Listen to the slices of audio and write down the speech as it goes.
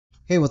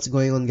Hey, what's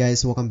going on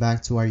guys? Welcome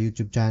back to our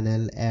YouTube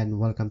channel and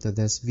welcome to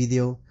this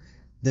video.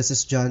 This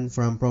is John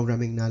from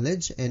Programming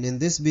Knowledge, and in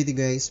this video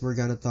guys, we're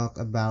gonna talk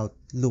about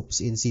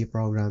loops in C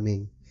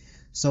programming.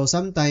 So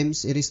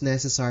sometimes it is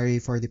necessary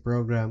for the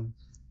program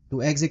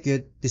to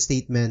execute the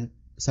statement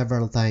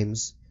several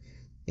times,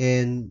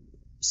 and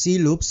C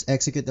loops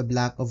execute a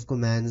block of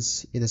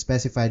commands in a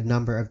specified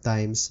number of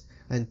times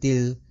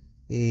until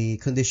a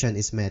condition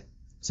is met.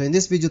 So in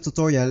this video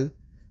tutorial,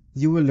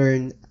 you will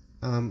learn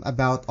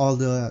about all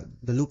the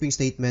looping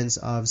statements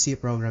of C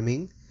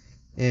programming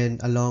and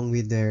along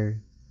with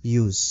their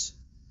use.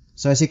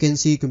 So as you can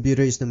see,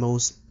 computer is the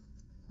most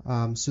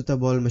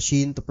suitable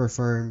machine to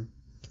perform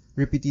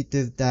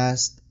repetitive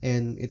tasks,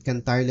 and it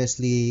can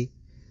tirelessly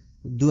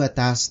do a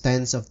task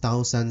tens of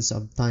thousands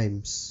of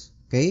times.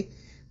 Okay,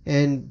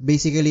 and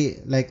basically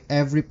like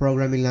every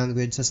programming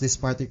language has this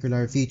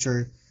particular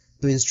feature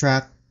to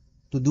instruct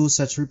to do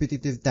such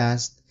repetitive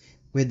tasks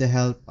with the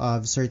help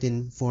of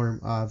certain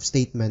form of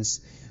statements.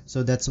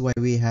 So that's why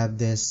we have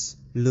this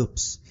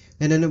loops.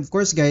 And then of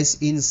course guys,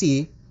 in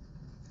C,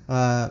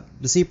 the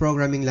C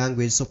programming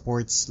language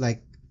supports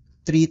like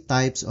three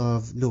types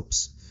of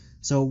loops.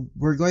 So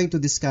we're going to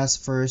discuss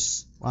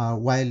first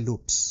while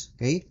loops.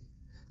 Okay,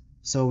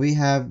 so we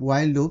have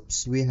while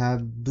loops, we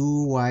have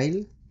do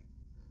while,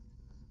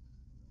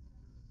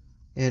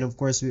 and of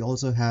course we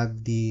also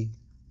have the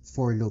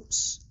for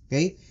loops.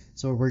 Okay,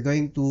 so we're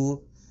going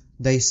to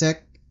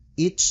dissect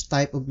each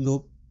type of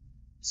loop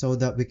so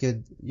that we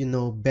could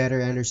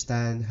better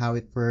understand how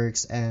it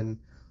works and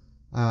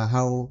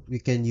how we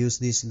can use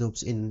these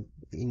loops in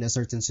a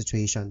certain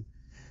situation.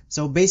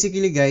 So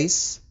basically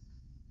guys,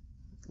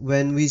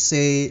 when we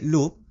say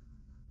loop,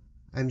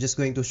 I'm just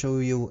going to show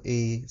you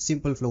a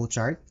simple flow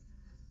chart.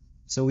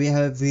 So we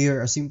have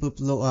here a simple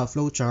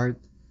flow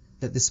chart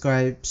that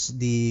describes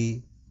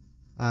the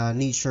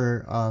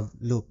nature of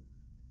loop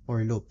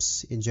or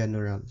loops in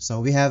general.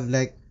 So we have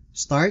like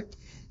start,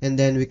 and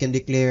then we can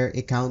declare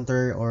a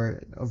counter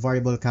or a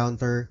variable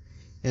counter,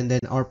 and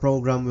then our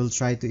program will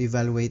try to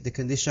evaluate the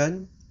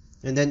condition,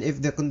 and then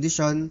if the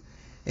condition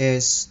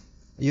is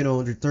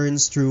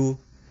returns true,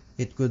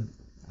 it could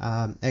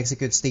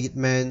execute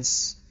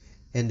statements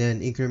and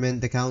then increment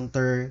the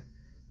counter,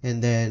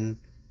 and then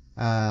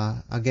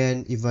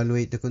again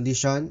evaluate the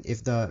condition.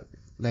 If the,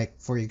 like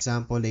for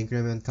example, the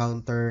increment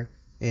counter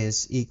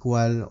is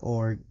equal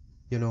or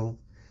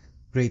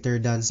greater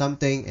than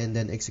something, and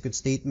then execute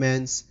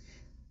statements,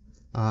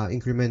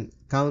 increment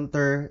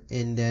counter,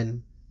 and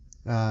then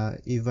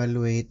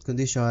evaluate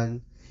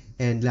condition,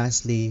 and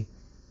lastly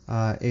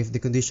if the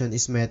condition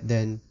is met,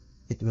 then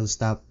it will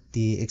stop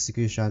the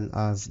execution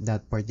of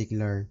that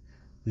particular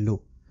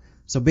loop.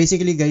 So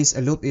basically guys,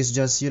 a loop is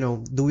just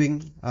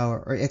doing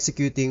or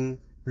executing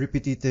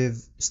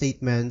repetitive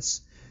statements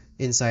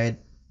inside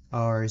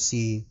our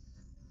C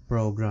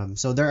program.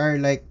 So there are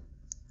like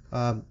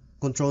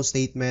control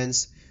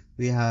statements,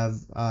 we have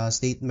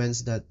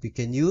statements that we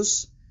can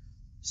use.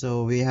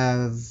 So we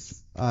have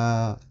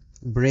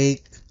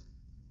break,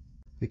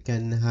 we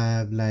can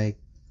have like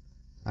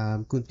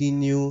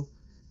continue,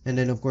 and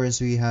then of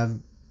course we have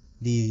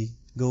the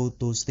go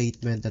to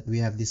statement that we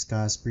have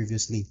discussed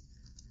previously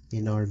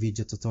in our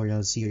video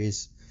tutorial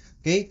series.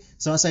 Okay,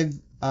 so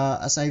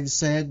as I've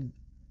said,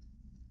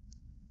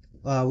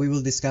 we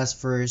will discuss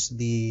first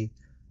the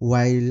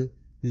while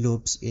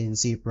loops in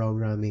C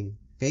programming.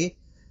 Okay,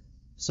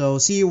 so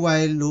C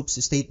while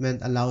loops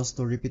statement allows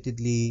to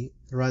repeatedly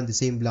run the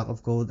same block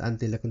of code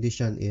until a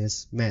condition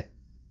is met.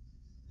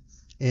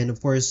 And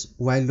of course,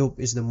 while loop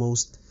is the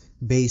most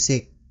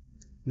basic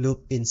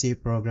loop in C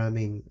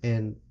programming.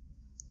 And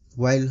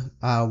while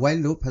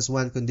loop has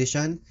one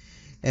condition,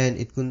 and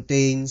it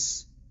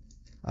contains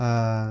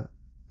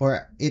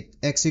or it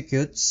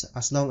executes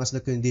as long as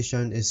the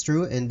condition is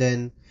true, and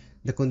then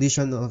the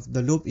condition of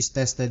the loop is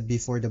tested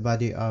before the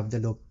body of the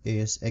loop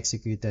is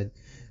executed.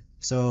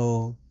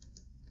 So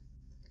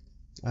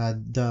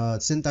the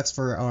syntax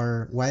for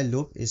our while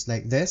loop is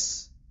like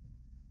this.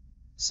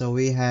 So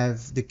we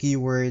have the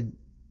keyword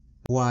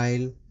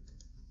while,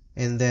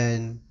 and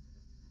then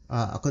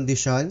a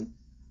condition,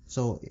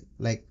 so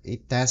like a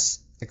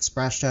test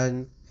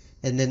expression,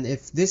 and then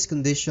if this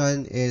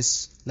condition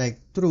is like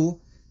true,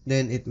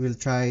 then it will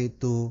try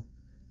to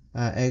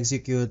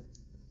execute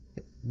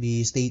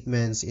the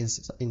statements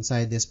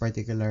inside this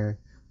particular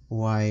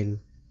while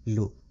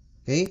loop.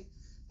 Okay,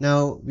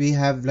 now we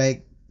have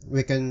like,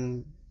 we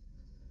can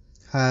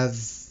have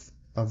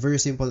a very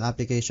simple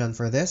application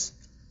for this.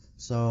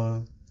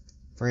 So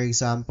for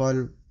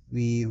example,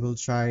 we will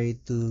try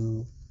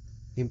to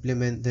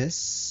implement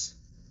this.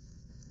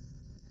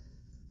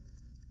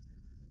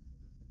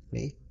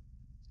 Okay,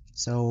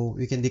 so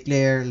we can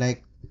declare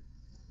like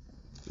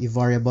a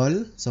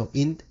variable, so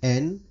int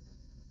n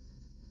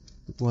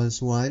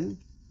equals 1,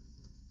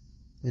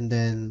 and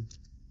then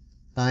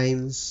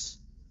times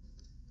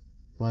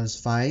equals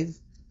 5,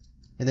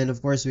 and then of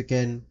course we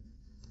can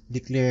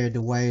declare the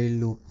while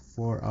loop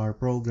for our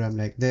program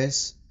like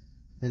this,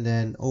 and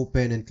then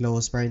open and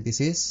close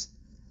parentheses,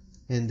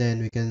 and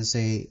then we can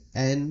say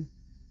n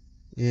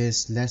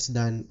is less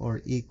than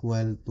or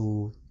equal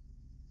to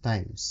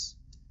times.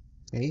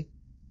 Okay,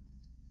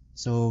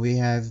 so we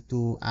have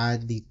to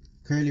add the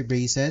curly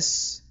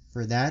braces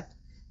for that,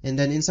 and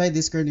then inside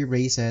these curly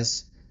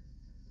braces,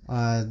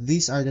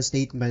 these are the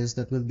statements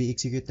that will be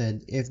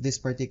executed if this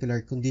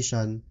particular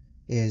condition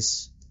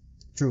is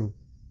true.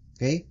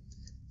 Okay,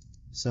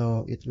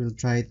 so it will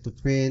try to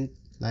print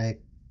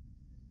like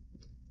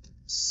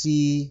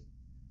C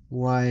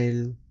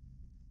while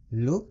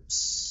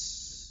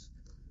loops,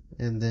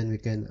 and then we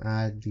can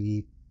add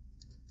the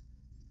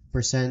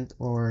percent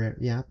or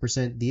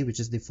percent %d, which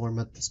is the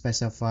format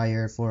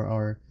specifier for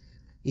our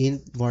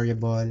int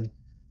variable,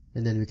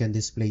 and then we can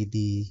display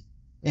the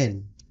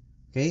n.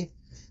 Okay,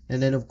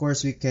 and then of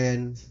course we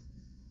can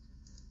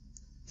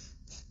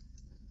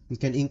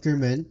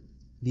increment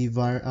the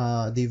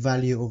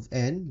value of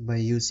n by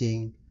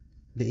using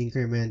the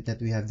increment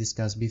that we have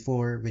discussed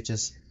before, which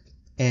is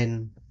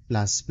n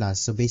plus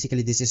plus. So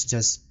basically this is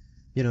just,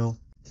 you know,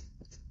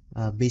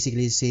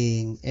 basically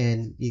saying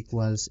n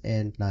equals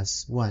n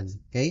plus 1.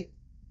 Okay,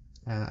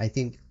 I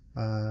think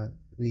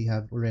we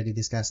have already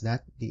discussed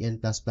that, the n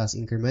plus plus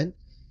increment,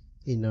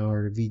 in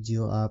our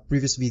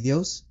previous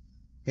videos.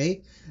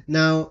 Okay,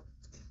 now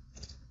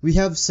we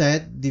have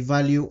set the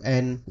value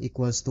n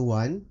equals to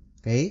 1.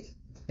 Okay,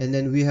 and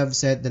then we have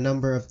set the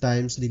number of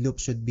times the loop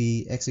should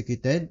be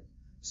executed,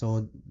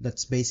 so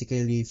that's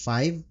basically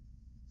 5.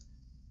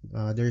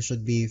 There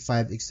should be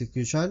 5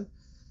 execution,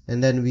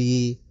 and then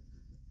we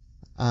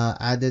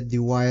added the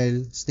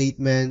while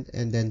statement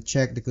and then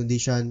check the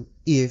condition.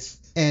 If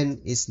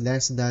n is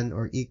less than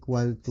or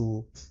equal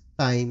to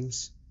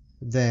times,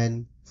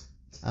 then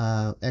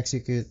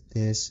execute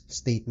these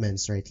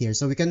statements right here.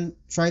 So we can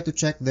try to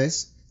check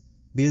this,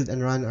 build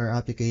and run our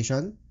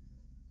application,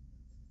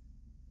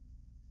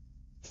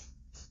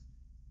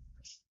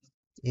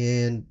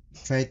 and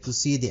try to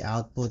see the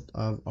output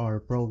of our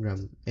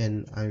program.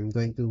 And I'm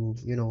going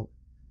to,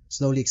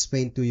 slowly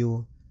explain to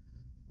you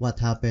what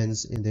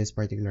happens in this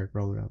particular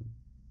program.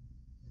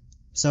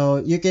 So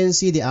you can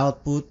see the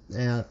output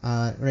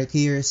right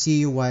here: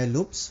 C while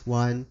loops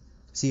 1,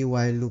 C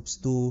while loops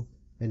 2,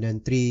 and then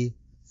 3,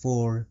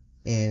 4,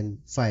 and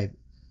 5.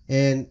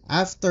 And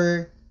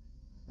after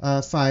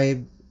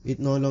 5, it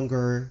no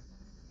longer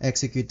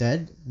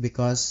executed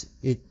because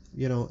it,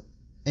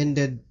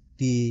 ended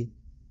the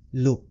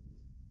loop.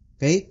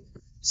 Okay,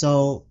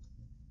 so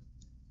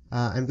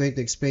I'm going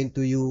to explain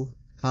to you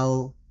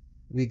how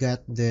we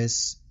got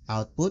this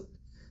output.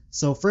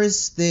 So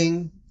first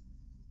thing,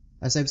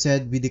 as I've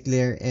said, we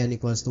declare n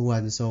equals to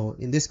 1. So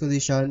in this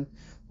condition,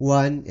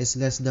 1 is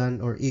less than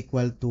or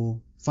equal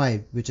to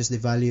 5, which is the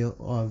value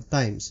of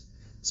times.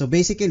 So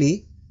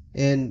basically,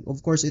 and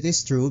of course it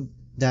is true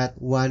that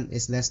 1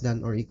 is less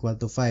than or equal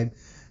to 5.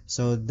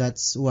 So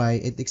that's why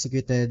it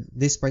executed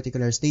this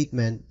particular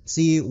statement,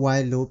 C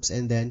while loops,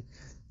 and then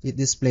it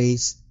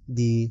displays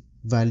the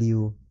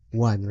value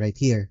 1 right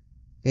here.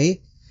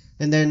 Okay?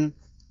 And then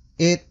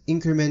it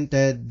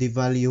incremented the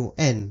value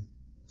n.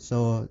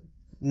 So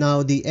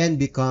now the n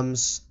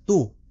becomes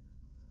 2.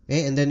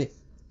 Okay? And then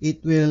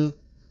it will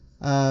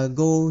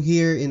go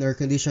here in our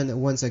condition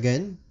once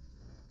again.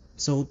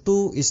 So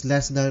 2 is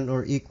less than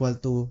or equal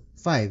to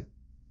 5.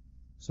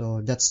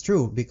 So that's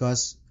true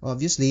because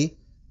obviously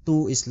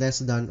 2 is less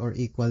than or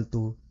equal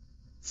to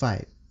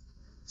 5.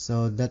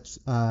 So that's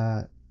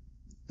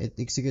it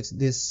executes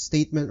this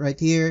statement right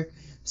here,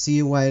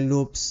 C while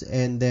loops,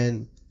 and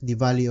then the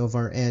value of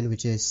our n,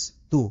 which is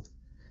 2.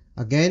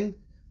 Again,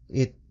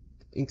 it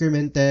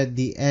incremented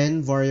the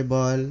n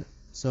variable,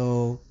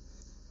 so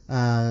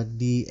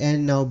the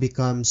n now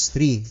becomes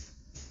 3.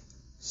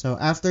 So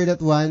after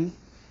that one,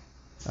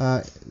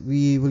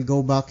 we will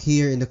go back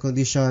here in the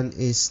condition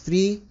is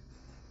 3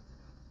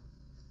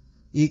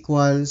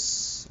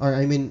 equals, or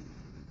I mean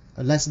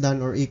less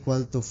than or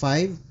equal to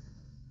 5.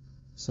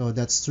 So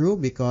that's true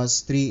because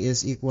 3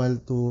 is equal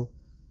to,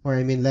 or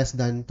I mean less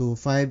than to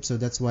 5. So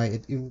that's why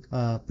it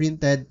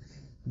printed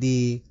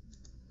the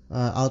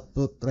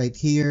output right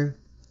here,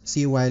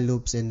 C while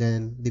loops, and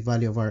then the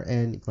value of our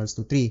n equals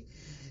to 3.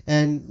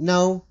 And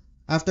now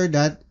after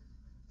that,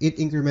 it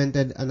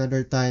incremented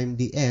another time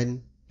the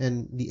n,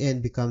 and the n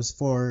becomes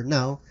 4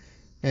 now,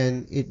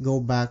 and it go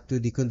back to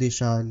the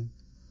condition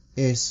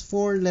is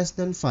 4 less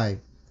than 5.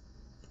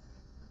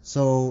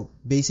 So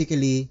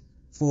basically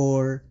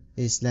 4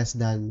 is less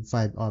than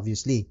 5,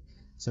 obviously.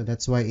 So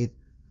that's why it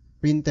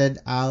printed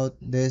out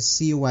the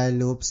C while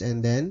loops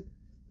and then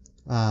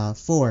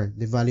 4,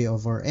 the value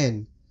of our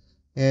n.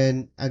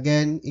 And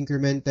again,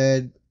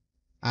 incremented,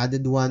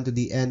 added 1 to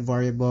the n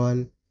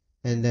variable,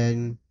 and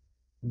then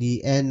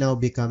the n now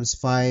becomes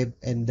 5,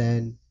 and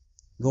then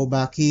go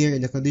back here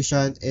in the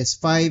condition is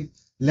 5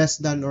 less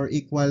than or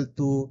equal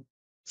to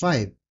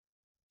 5.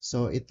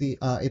 So it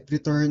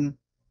returned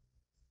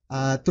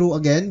true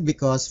again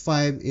because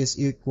 5 is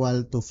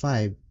equal to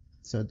 5.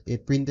 So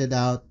it printed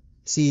out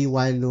C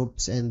while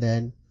loops and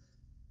then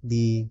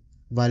the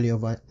value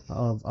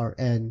of our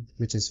n,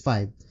 which is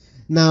 5.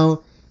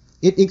 Now,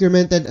 it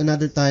incremented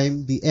another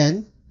time the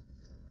n,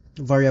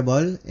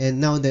 variable, and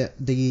now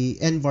the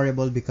n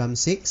variable becomes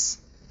 6,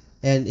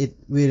 and it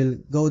will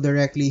go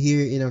directly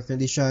here in our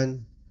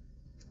condition,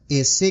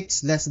 is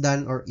 6 less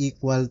than or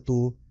equal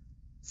to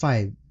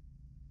 5.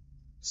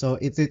 So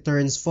it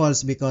returns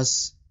false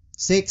because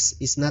 6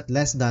 is not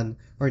less than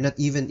or not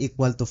even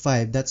equal to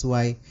 5. That's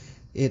why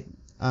it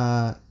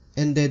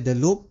ended the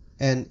loop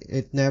and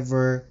it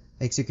never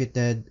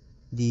executed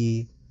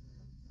the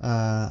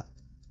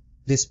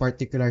this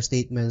particular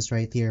statements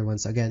right here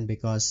once again,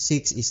 because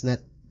 6 is not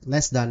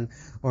less than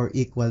or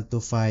equal to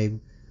 5,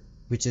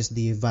 which is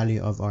the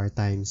value of our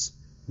times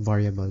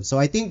variable. So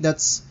I think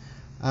that's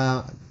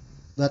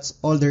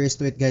all there is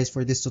to it, guys,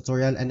 for this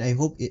tutorial, and I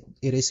hope it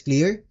is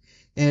clear.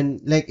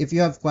 And like, if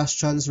you have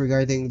questions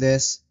regarding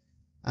this,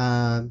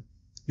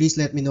 please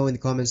let me know in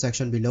the comment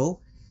section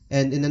below.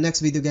 And in the next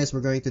video, guys,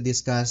 we're going to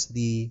discuss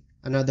the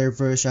another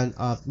version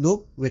of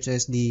loop, which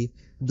is the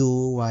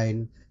do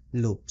while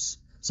loops.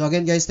 So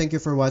again, guys, thank you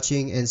for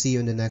watching and see you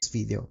in the next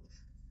video.